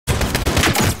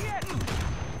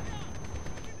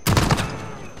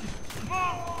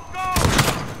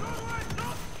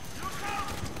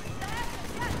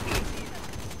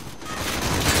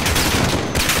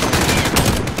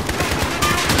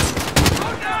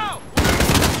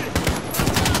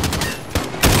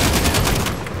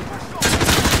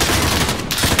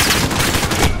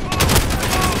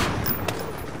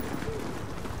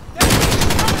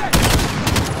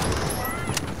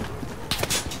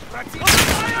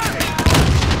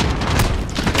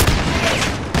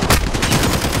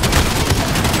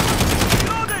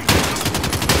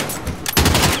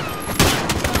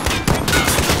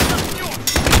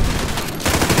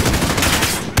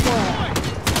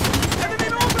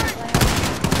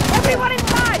Everyone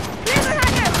inside! Clear the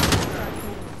hangar!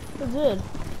 We're good.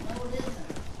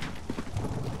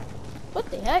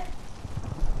 What the heck?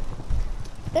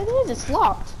 That is, it's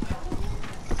locked.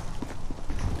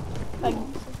 Like,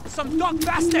 some dog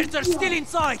bastards are still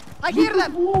inside! I hear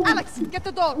them! Alex, get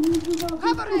the door!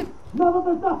 Cover him! Go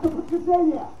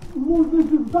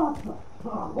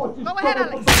ahead,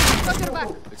 Alex! Watch your back!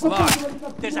 It's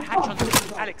locked. There's a hatch on the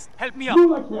roof. Alex, help me up!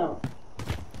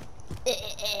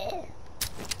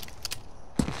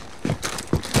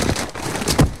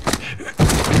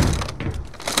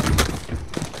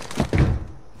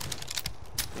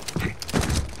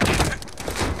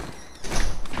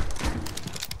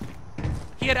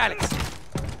 Here, Alex.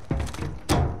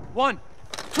 1,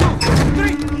 2, 3.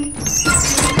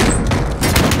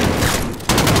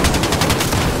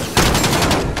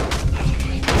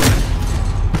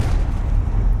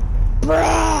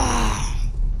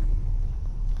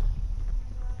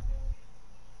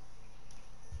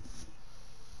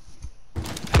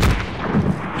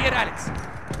 Here, Alex.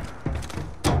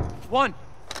 1,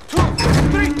 2, 3.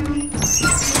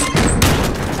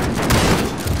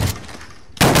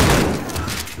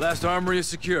 Last armory is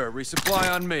secure. Resupply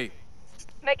on me.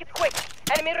 Make it quick.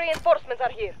 Enemy reinforcements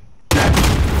are here.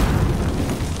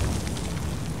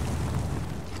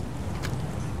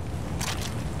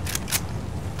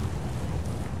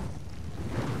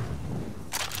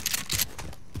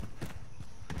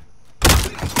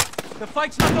 The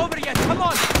fight's not over yet. Come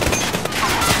on.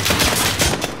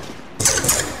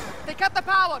 They cut the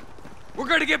power. We're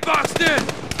gonna get boxed in.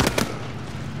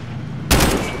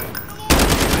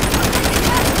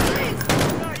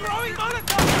 Throwing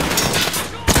Molotov.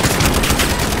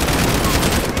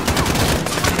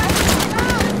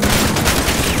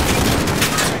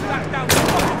 Back down.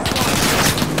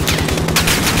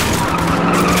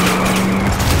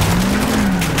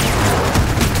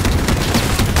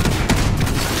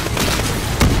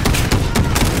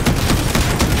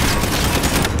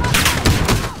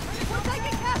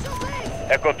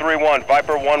 Echo 3-1,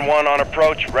 Viper 1-1 on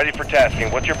approach, ready for tasking.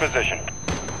 What's your position?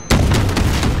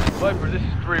 Viper, this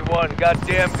is 3-1.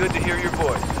 Goddamn good to hear your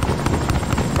voice.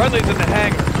 Friendly's in the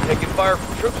hangar, taking fire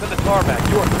from troops on the tarmac.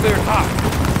 You are cleared hot.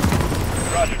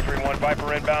 Roger, 3-1,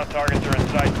 Viper inbound. Targets are in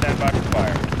sight. Stand by for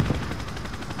fire.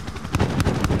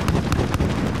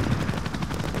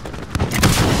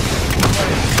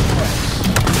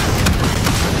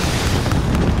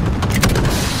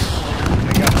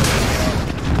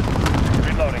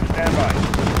 Reloading, stand by.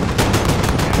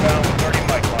 Inbound with 30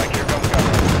 mic. Here comes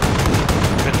cover.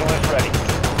 Missile is ready.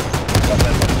 Got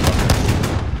that motherfucker.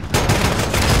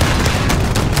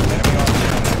 Enemy on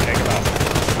there. Take him out.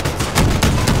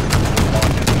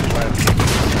 Launch into the landscape.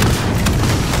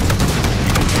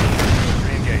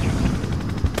 Re-engaging.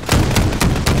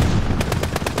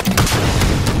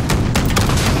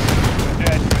 Good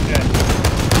dead.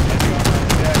 Enemy armor on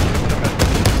the deck. Hit with a missile.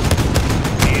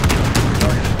 Need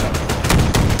target is done.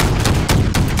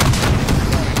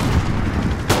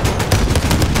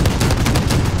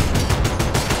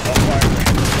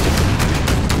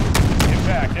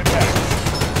 Impact.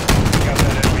 Got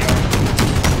that enemy armor.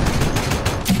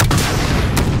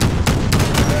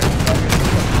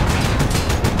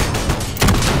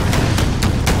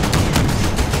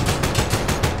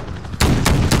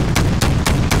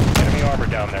 Enemy armor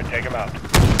down there. Take him out.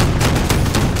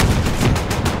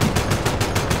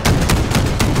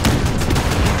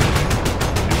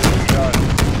 Done.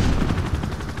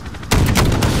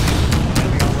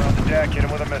 Enemy armor on the deck. Hit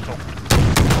him with a missile.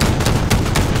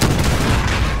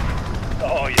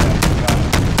 Oh yeah, got it.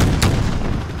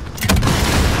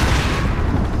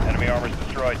 Enemy armor's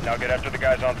destroyed. Now get after the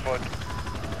guys on foot.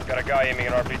 Got a guy aiming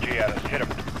an RPG at us. Hit him.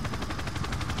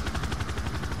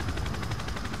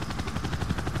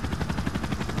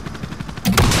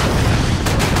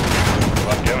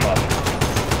 Fucked him up.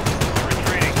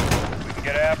 Retreating. We can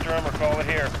get after him or call it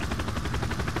here.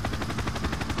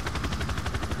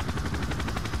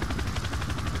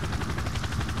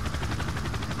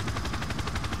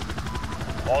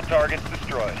 All targets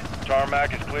destroyed.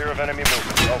 Tarmac is clear of enemy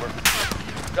movement. Over.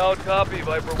 Solid copy,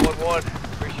 Viper 1-1.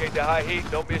 Appreciate the high heat.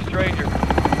 Don't be a stranger.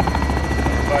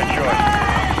 By choice.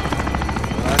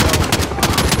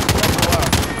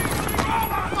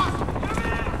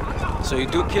 So you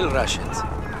do kill Russians?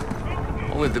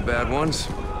 Only the bad ones.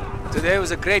 Today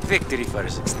was a great victory for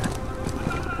Kazakhstan.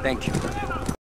 Thank you.